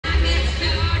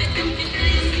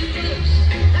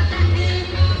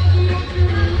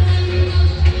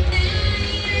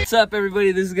What's up,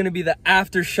 everybody? This is gonna be the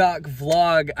Aftershock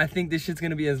vlog. I think this shit's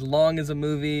gonna be as long as a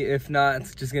movie. If not,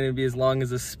 it's just gonna be as long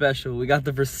as a special. We got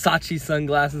the Versace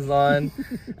sunglasses on,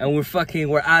 and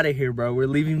we're out of here, bro. We're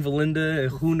leaving Valinda, and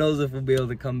who knows if we'll be able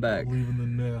to come back. Leaving the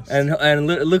nest. And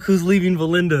look who's leaving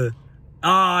Valinda.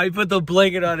 Ah, he put the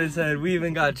blanket on his head. We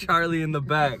even got Charlie in the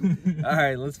back. All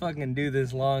right, let's fucking do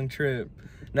this long trip.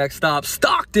 Next stop,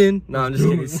 Stockton. No, I'm just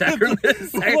kidding.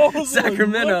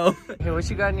 Sacramento. Hey, what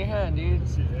you got in your hand, dude?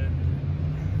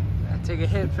 Take a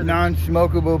hit for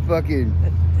non-smokable fucking.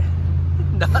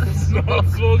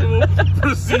 Non-smokable.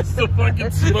 Proceeds to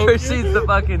fucking smoke. Proceeds to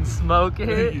fucking smoke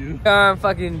it.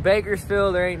 Fucking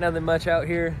Bakersfield. There ain't nothing much out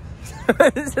here.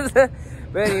 But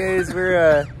anyways,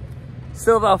 we're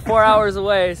still about 4 hours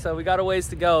away, so we got a ways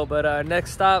to go. But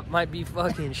next stop might be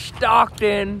fucking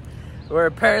Stockton, where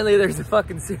apparently there's a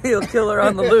fucking serial killer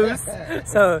on the loose.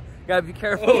 So gotta be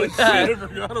careful with that. Shit, I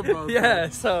forgot about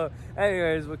that. So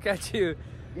anyways, we'll catch you.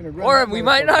 Or we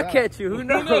might not catch you. Who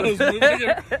knows? We might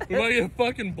get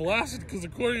fucking blasted because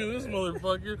according to this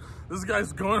motherfucker, this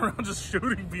guy's going around just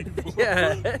shooting people.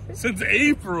 Yeah. Since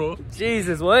April.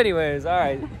 Jesus. Well, anyways, all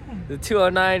right. The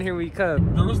 209, here we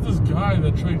come. There was this guy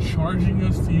that tried charging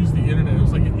us to use the internet. It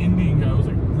was like an Indian guy. It was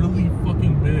like really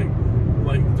fucking big.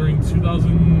 Like during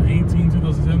 2018,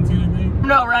 2017, I think.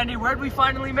 No, Randy, where'd we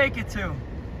finally make it to?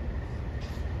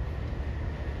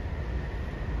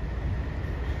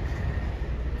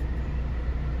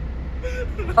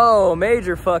 Oh,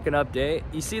 major fucking update.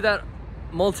 You see that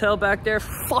motel back there?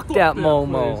 Fuck that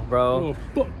Momo, place, bro. Oh,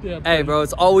 fuck that place. Hey, bro,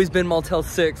 it's always been Motel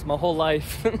 6 my whole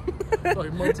life.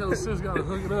 Like Motel 6 gotta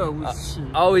hook it up with shit.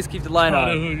 I always keep the line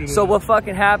on. So what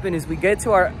fucking happened is we get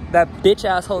to that bitch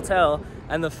ass hotel,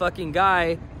 and the fucking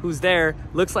guy who's there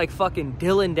looks like fucking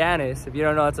Dylan Dennis. If you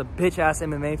don't know, it's a bitch ass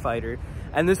MMA fighter.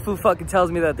 And this fool fucking tells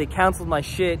me that they canceled my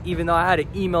shit, even though I had an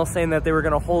email saying that they were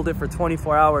gonna hold it for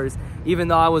 24 hours, even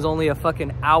though I was only a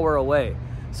fucking hour away.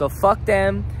 So fuck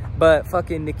them. But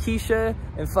fucking Nikisha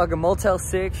and fucking Motel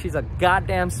 6, she's a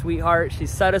goddamn sweetheart. She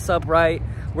set us up right.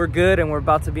 We're good, and we're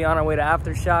about to be on our way to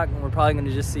Aftershock, and we're probably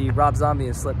gonna just see Rob Zombie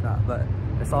and Slipknot, but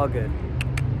it's all good.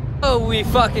 Oh, we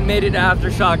fucking made it to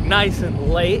Aftershock nice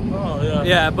and late. Oh, yeah.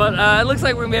 Yeah, but it looks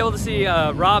like we're gonna be able to see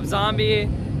Rob Zombie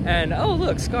and, oh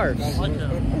look, scarves. I like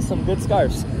that. Some good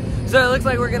scarves. So it looks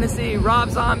like we're gonna see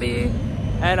Rob Zombie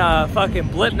and fucking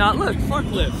Blipknot. Look,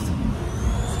 forklift.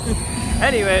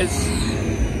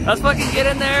 Anyways, let's fucking get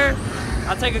in there.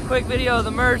 I'll take a quick video of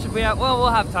the merch if we have, well,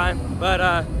 we'll have time.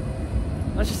 But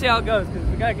let's just see how it goes, because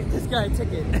we gotta get this guy a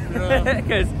ticket.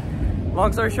 Because,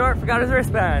 long story short, forgot his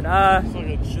wristband. It's like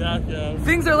a jackass.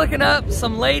 Things are looking up.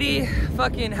 Some lady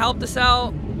fucking helped us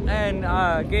out and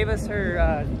gave us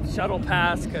her shuttle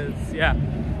pass, because, yeah.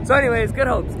 So anyways, good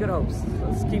hopes, good hopes.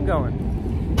 Let's keep going.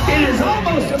 It is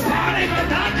almost a party, but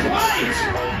not quite.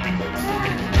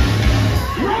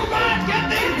 Robot, get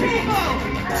these people!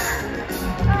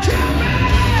 Kill me!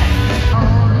 Oh,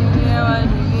 yeah,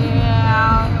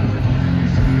 yeah.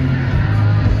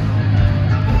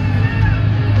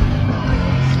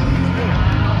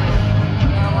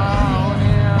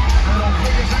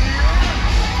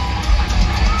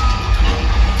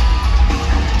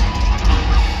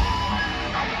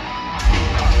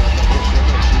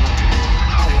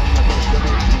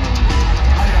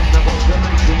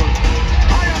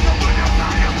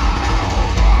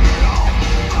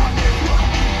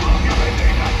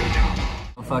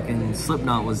 Fucking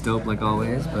Slipknot was dope like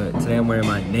always, but today I'm wearing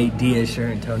my Nate Diaz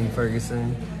shirt and Tony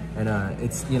Ferguson, and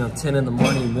it's, you know, 10 in the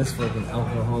morning. This fucking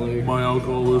alcoholic. My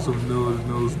alcoholism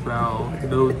knows bow.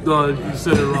 No, you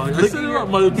said it wrong. I said it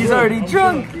wrong. He's already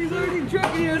drunk. He's already drunk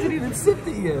and he hasn't even sipped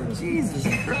it yet. Jesus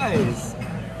Christ.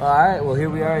 All right, well here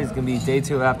we are. It's gonna be day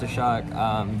 2 of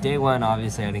Aftershock. Day 1,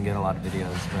 obviously I didn't get a lot of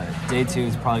videos, but day 2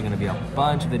 is probably gonna be a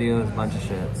bunch of videos, a bunch of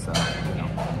shit. So, you know,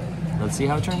 let's see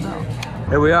how it turns out.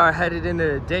 Here we are headed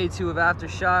into day 2 of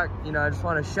Aftershock. You know, I just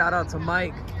want to shout out to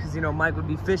Mike, because, you know, Mike would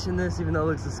be fishing this even though it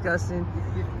looks disgusting.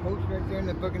 You can poach right there in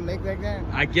the fucking lake like that?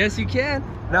 I guess you can.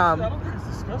 No, I don't think it's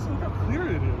disgusting. Look how clear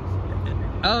it is.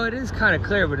 Oh, it is kind of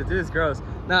clear, but it is gross.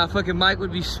 Nah, fucking Mike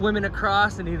would be swimming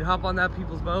across and he'd hop on that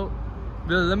people's boat.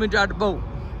 Be like, let me drive the boat.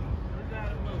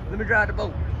 Let me drive the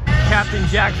boat. Captain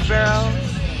Jack Sparrow.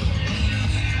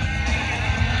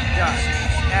 Got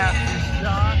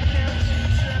Aftershock.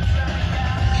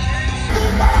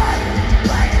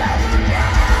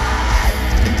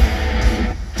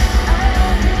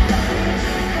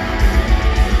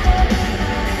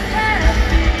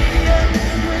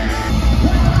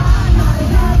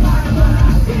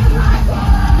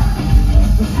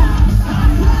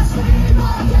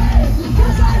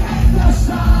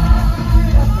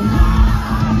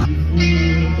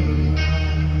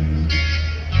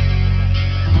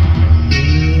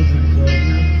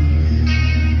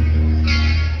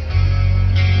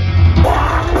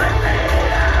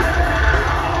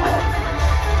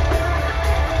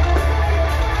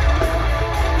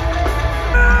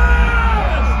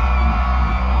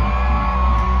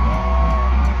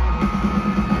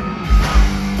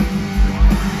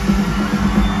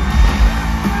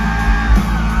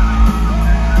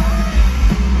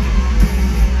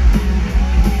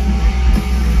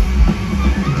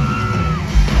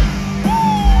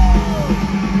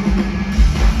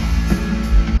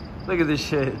 at this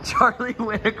shit. Charlie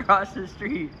went across the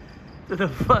street to the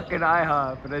fucking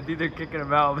IHOP, and I think they're kicking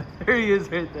him out, but there he is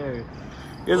right there.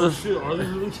 Shit, are they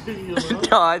really kicking him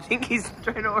out? No, I think he's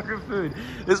trying to order food.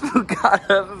 This fool got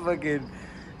up and fucking...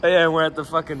 Oh yeah, we're at the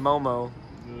fucking Momo.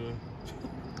 Yeah.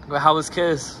 But how was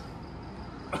Kiss?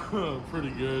 Pretty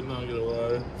good, not gonna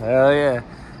lie. Hell yeah.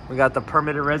 We got the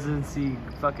permitted residency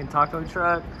fucking taco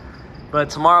truck. But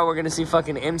tomorrow we're gonna see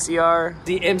fucking MCR.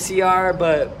 The MCR,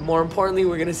 but more importantly,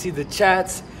 we're gonna see the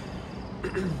chats.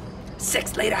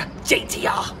 6 later,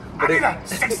 JTR.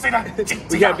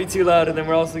 We can't be too loud, and then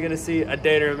we're also gonna see A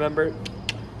Day to Remember.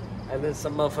 And then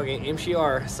some motherfucking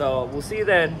MCR. So we'll see you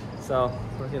then. So,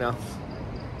 you know.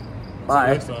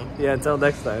 Bye. Until next time. Yeah, until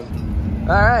next time.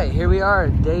 Alright, here we are,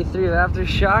 day 3 of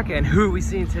Aftershock, and who are we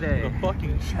seeing today? The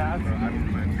fucking chat.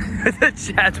 The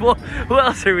chat. Well, who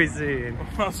else are we seeing?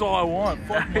 That's all I want.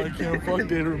 Fuck Mike Cam. Fuck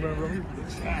Day to Remember. I'm here for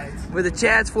the chats. With the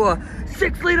chats for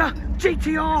 6 liter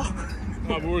JTR.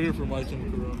 No, but we're here for Mike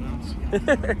and Romance.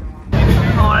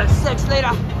 Oh, a 6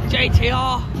 liter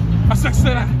JTR. A 6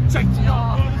 liter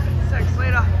JTR. 6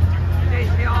 liter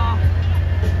JTR.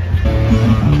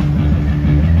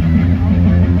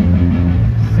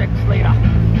 6 liter.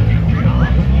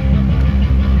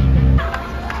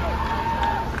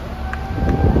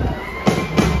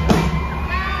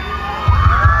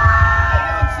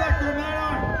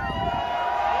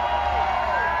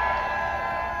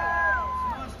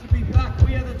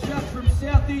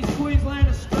 Southeast Queensland,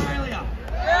 Australia.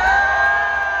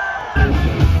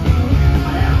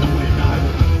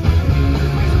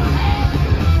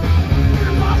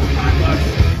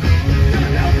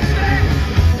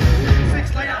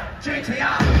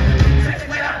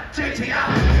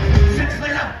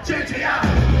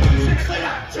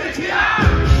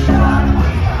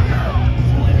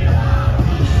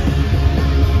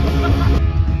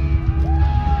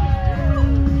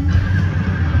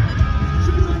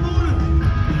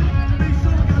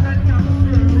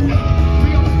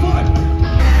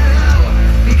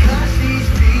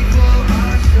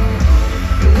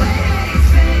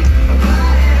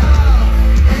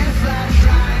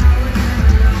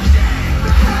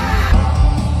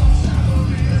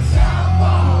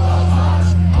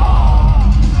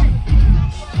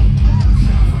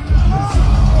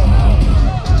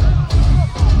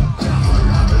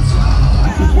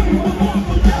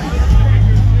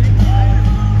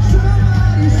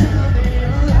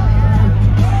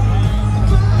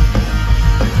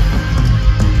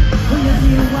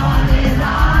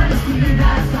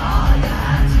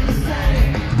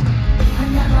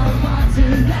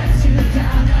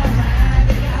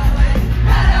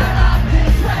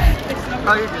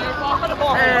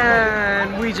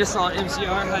 And we just saw MCR.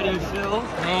 How do you feel?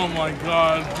 Oh my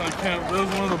god, I can't. That was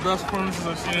one of the best performances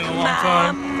I've seen in a long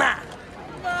time.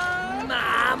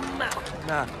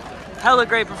 Nah. Hella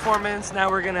great performance. Now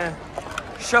we're gonna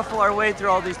shuffle our way through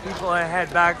all these people and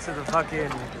head back to the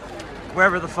fucking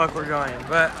wherever the fuck we're going.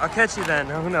 But I'll catch you then.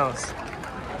 Who knows?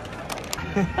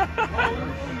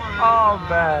 Oh,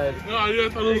 bad. No, yeah, I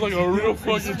thought it was like a real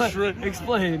fucking trick.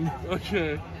 Explain.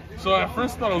 Okay. So I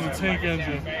first thought it was a tank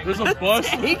engine. There's a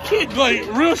bus. Like,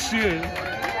 real shit.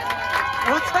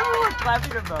 What's everyone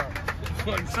clapping about?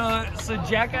 So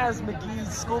Jackass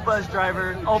McGee's school bus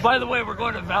driver. Oh, by the way, we're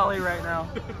going to Valley right now.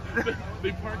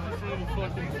 They parked in front of the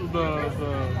fucking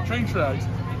the train tracks.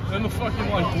 Then the fucking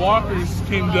like blockers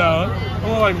came down. And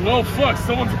we're like, well, fuck,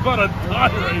 someone's about to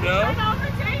die right now.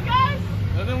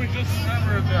 And then we just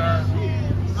remembered that.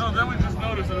 No, then we just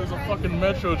noticed that there's a fucking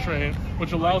metro train,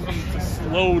 which allows them to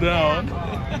slow down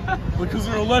because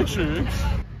they're electric.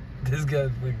 This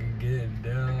guy's fucking getting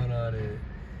down on it.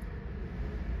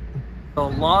 A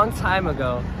long time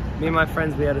ago, me and my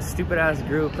friends, we had a stupid ass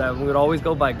group that we would always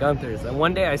go by Gunther's. And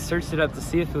one day I searched it up to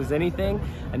see if it was anything,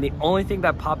 and the only thing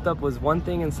that popped up was one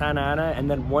thing in Santa Ana and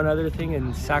then one other thing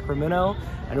in Sacramento,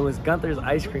 and it was Gunther's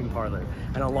ice cream parlor.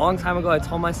 And a long time ago I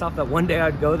told myself that one day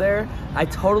I'd go there. I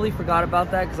totally forgot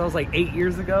about that because I was like 8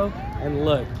 years ago, and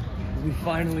look, we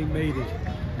finally made it.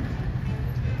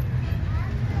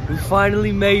 We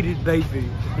finally made it, baby.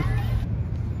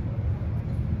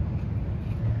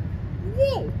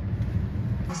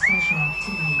 Social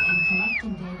activity and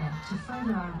collecting data to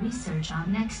further our research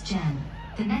on next gen,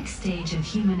 the next stage of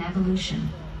human evolution.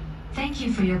 Thank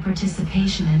you for your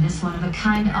participation in this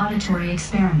one-of-a-kind auditory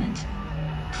experiment.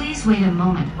 Please wait a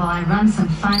moment while I run some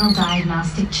final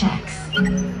diagnostic checks.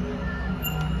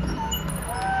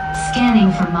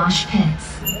 Scanning for mosh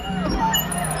pits.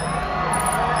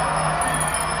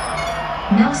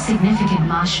 No significant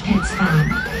mosh pits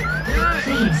found.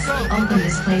 Please open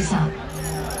this place up.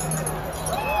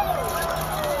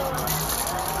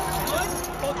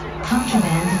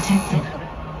 protected.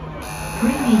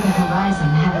 Bring Me the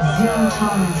Horizon have a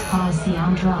zero-tolerance policy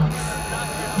on drugs.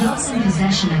 Those in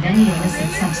possession of any illicit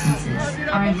substances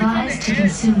are advised to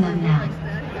consume them now.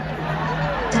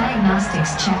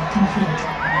 Diagnostics check complete.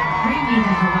 Bring Me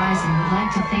the Horizon would like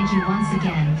to thank you once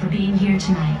again for being here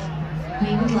tonight.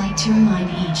 We would like to remind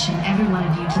each and every one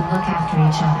of you to look after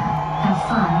each other, have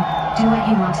fun, do what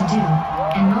you want to do,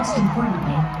 and most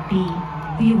importantly, be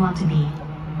who you want to be.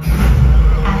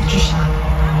 Aftershock.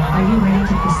 Are you ready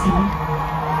to proceed?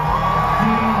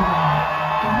 Very well.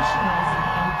 Initializing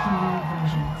APU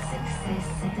version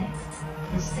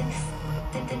 666.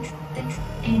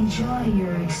 Enjoy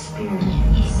your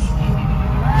experience.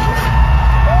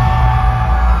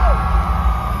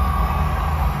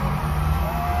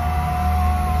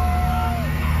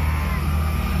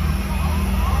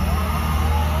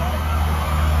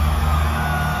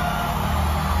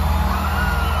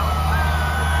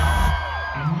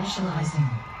 Initializing.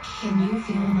 Can you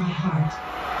feel my heart?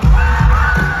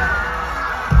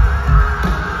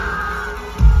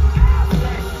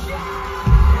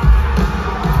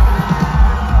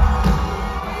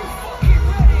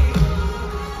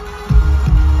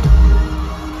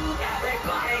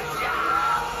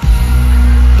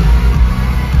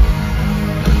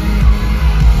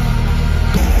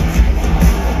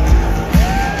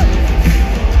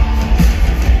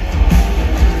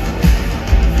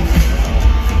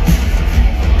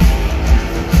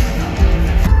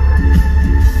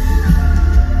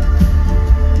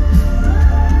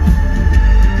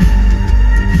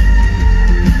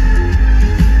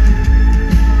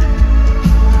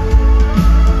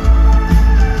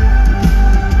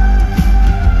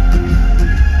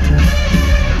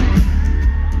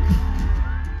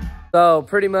 So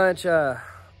pretty much,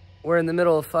 we're in the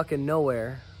middle of fucking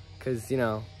nowhere, cause you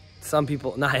know, some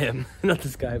people, not him, not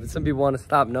this guy, but some people want to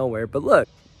stop nowhere. But look,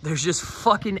 there's just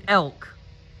fucking elk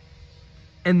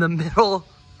in the middle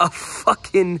of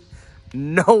fucking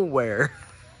nowhere.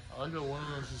 I like that one of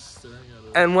them just staring at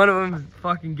us. And one of them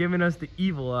fucking giving us the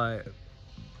evil eye.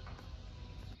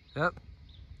 Yep,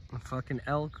 a fucking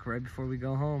elk right before we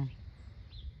go home.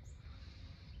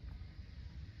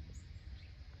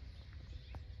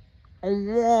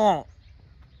 Look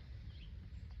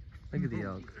at the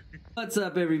elk. What's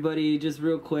up, everybody? Just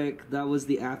real quick, that was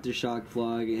the Aftershock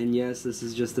vlog, and yes, this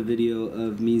is just a video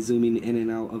of me zooming in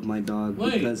and out of my dog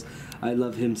because I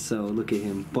love him so. Look at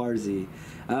him, Barzy.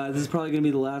 This is probably gonna be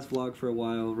the last vlog for a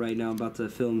while. Right now, I'm about to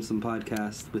film some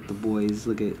podcasts with the boys.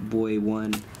 Look at boy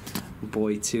 1,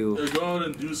 boy 2. Yeah, go out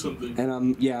and do something. And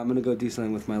I'm gonna go do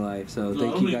something with my life. So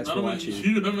thank you guys for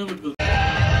watching.